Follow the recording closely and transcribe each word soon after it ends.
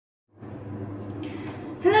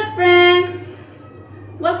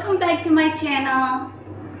back to my channel.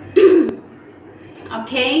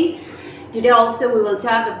 Okay, today also we will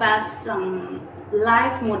talk about some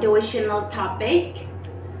life motivational topic.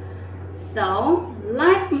 So,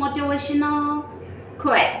 life motivational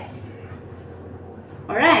quotes.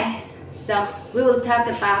 Alright, so we will talk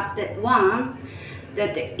about that one.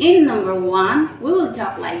 That in number one, we will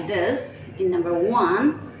talk like this. In number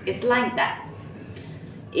one, it's like that.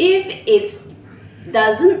 If it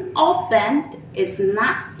doesn't open, it's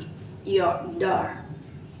not your door.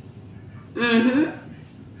 You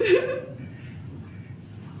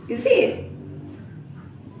see it?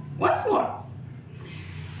 Once more.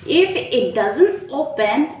 If it doesn't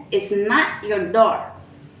open, it's not your door.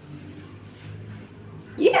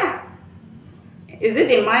 Yeah. Is it,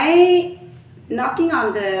 am I knocking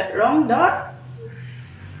on the wrong door?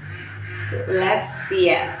 Let's see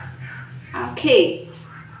it. Okay.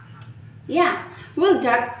 Yeah, we'll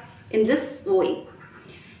talk in this way.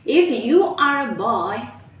 If you are a boy,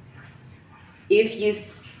 if you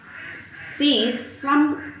see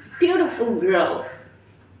some beautiful girls,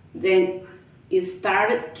 then you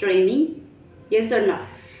started dreaming, yes or no?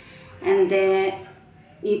 And then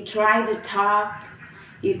you try to talk,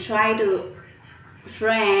 you try to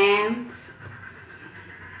friends,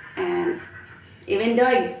 and even though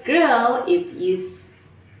a girl, if you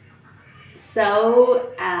saw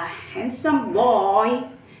a handsome boy,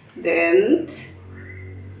 then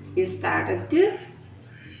you started to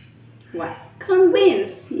what?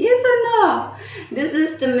 Convince, yes or no? This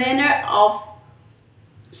is the manner of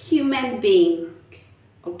human being.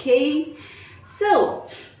 Okay, so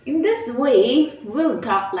in this way we'll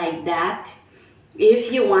talk like that.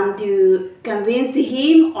 If you want to convince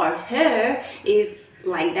him or her, if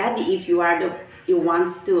like that, if you are the you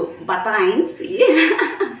wants to batines,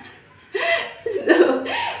 yeah. So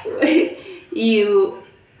you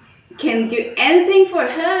can do anything for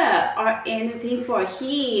her or anything for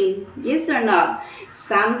him, yes or no?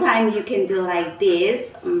 Sometimes you can do like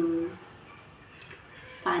this.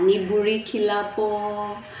 Pani buri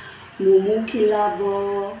khilabo, momo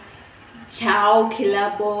khilabo, chow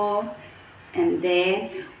khilabo, and then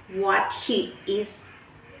what he is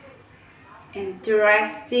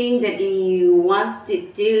interesting that you wants to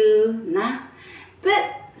do, nah.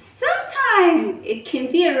 But sometimes it can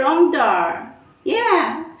be a wrong door.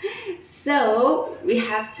 Yeah. So we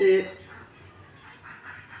have to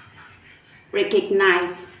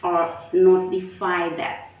recognize or notify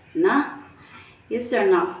that. Nah? Yes or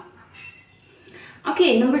no?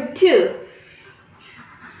 Okay, number two.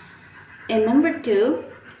 And number two,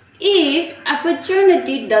 if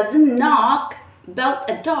opportunity doesn't knock, build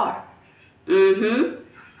a door.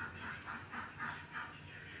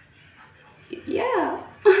 Yeah.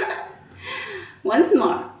 Once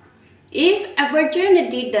more. If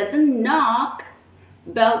opportunity doesn't knock,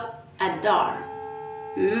 build a door.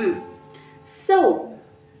 So,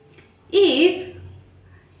 if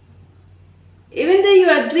even though you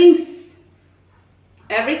are doing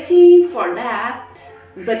everything for that,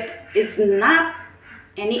 but it's not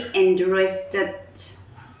any interested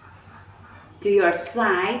to your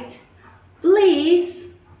side,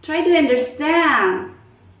 please try to understand.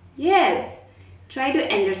 Yes, try to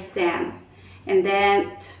understand, and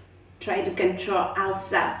then try to control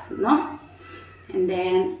ourselves, no? And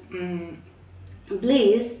then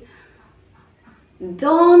please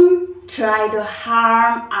don't try to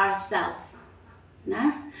harm ourselves.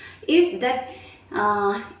 Nah? If that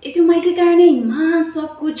itu mai ke karne iman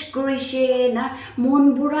sab kuch korise na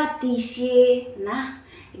mon bura tise na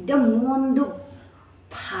ekdam mon du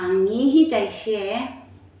bhangi hi jaise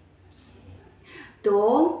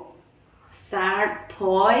to start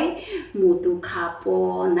thoi mutu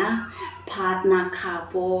khapo na phat na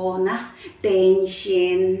khapo na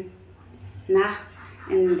tension na,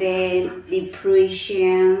 and then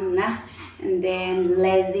depression na, and then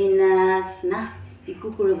laziness na,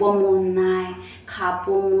 iku kuribo mon nai,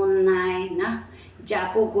 khapo mon nai na,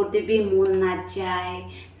 japo korte bi mon na jai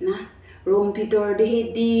na, room bhitor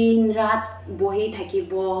de din rat bohi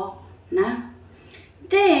thakibo na,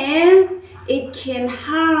 then it can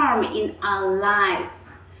harm in our life.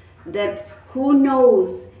 That who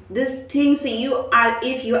knows, these things you are,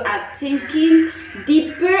 if you are thinking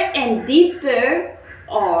deeper and deeper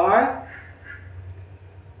or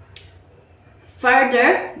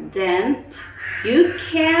further, then you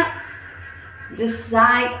can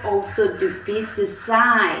decide also to be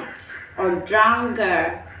suicide or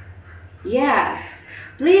drunker. Yes,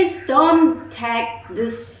 please don't take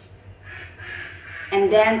this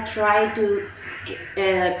and then try to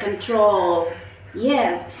control.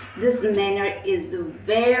 Yes, this manner is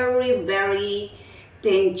very, very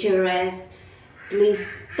dangerous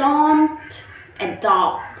please don't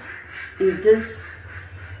adopt in this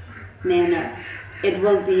manner. It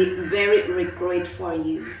will be very regret for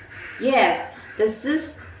you. Yes, this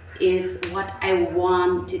is what I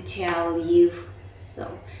want to tell you.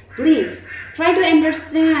 So please try to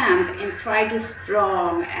understand and try to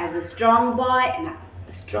strong as a strong boy and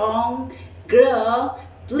a strong girl.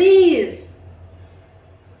 Please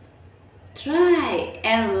try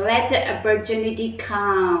and let the opportunity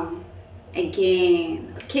come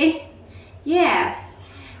again. Okay? Yes.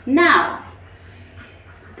 Now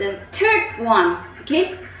the third one.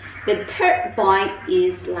 Okay? The third point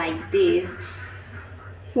is like this.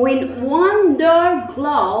 When one door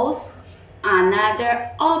closes, another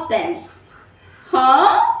opens.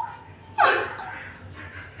 Huh?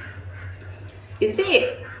 Is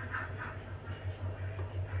it?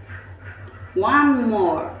 Once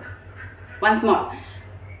more.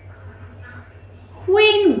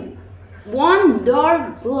 When one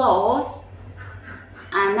door closes,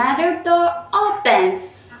 another door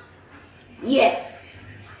opens. Yes,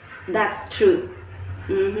 that's true.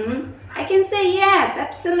 I can say yes,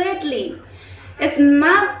 absolutely. It's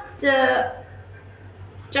not the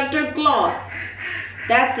chapter close.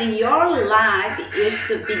 That's your life is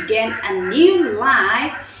to begin a new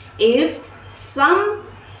life. If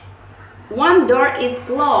one door is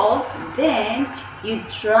closed, then you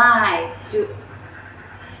try to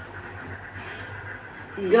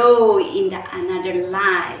go in another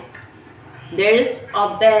life. There's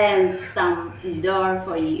open some door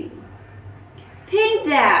for you. Think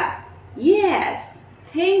that. Yes,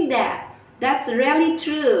 think that. That's really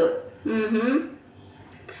true.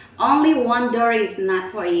 Only one door is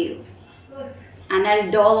not for you.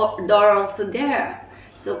 Another door also there.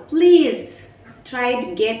 So please try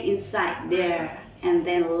to get inside there and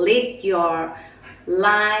then live your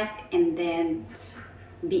life and then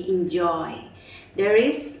be enjoy. There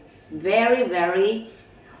is very, very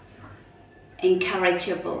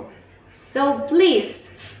encourageable. So please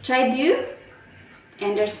try to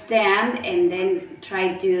understand and then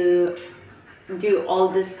try to do all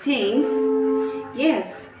these things.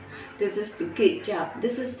 Yes, this is the good job.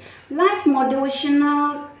 This is life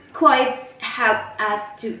motivational quotes help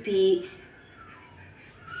us to be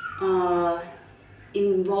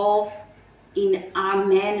involved in our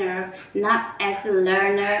manner, not as a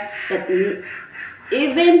learner, but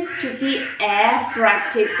even to be a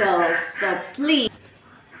practical.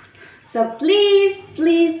 So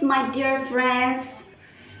please, my dear friends,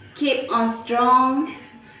 keep on strong.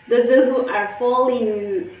 Those who are falling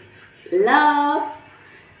in love,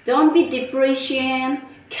 don't be depression.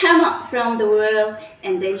 Come out from the world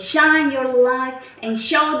and then shine your light and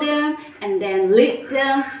show them and then lead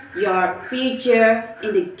them your future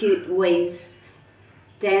in the good ways.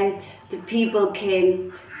 Then the people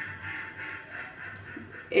can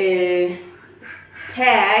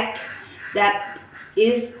tag that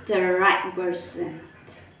is the right person.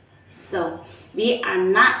 So we are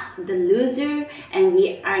not the loser and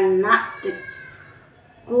we are not the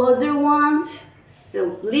closer ones.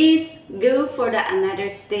 So please go for the another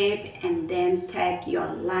step and then take your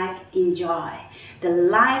life enjoy. The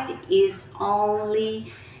life is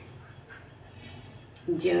only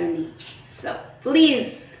journey. So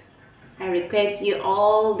please, I request you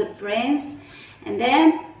all the friends, and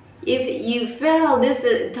then if you feel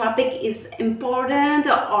this topic is important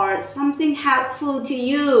or something helpful to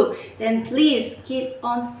you, then please keep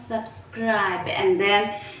on subscribe, and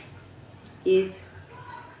then if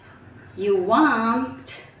you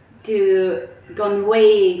want to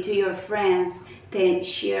convey to your friends, then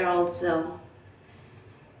share also.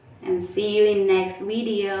 And see you in next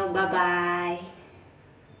video. Bye bye.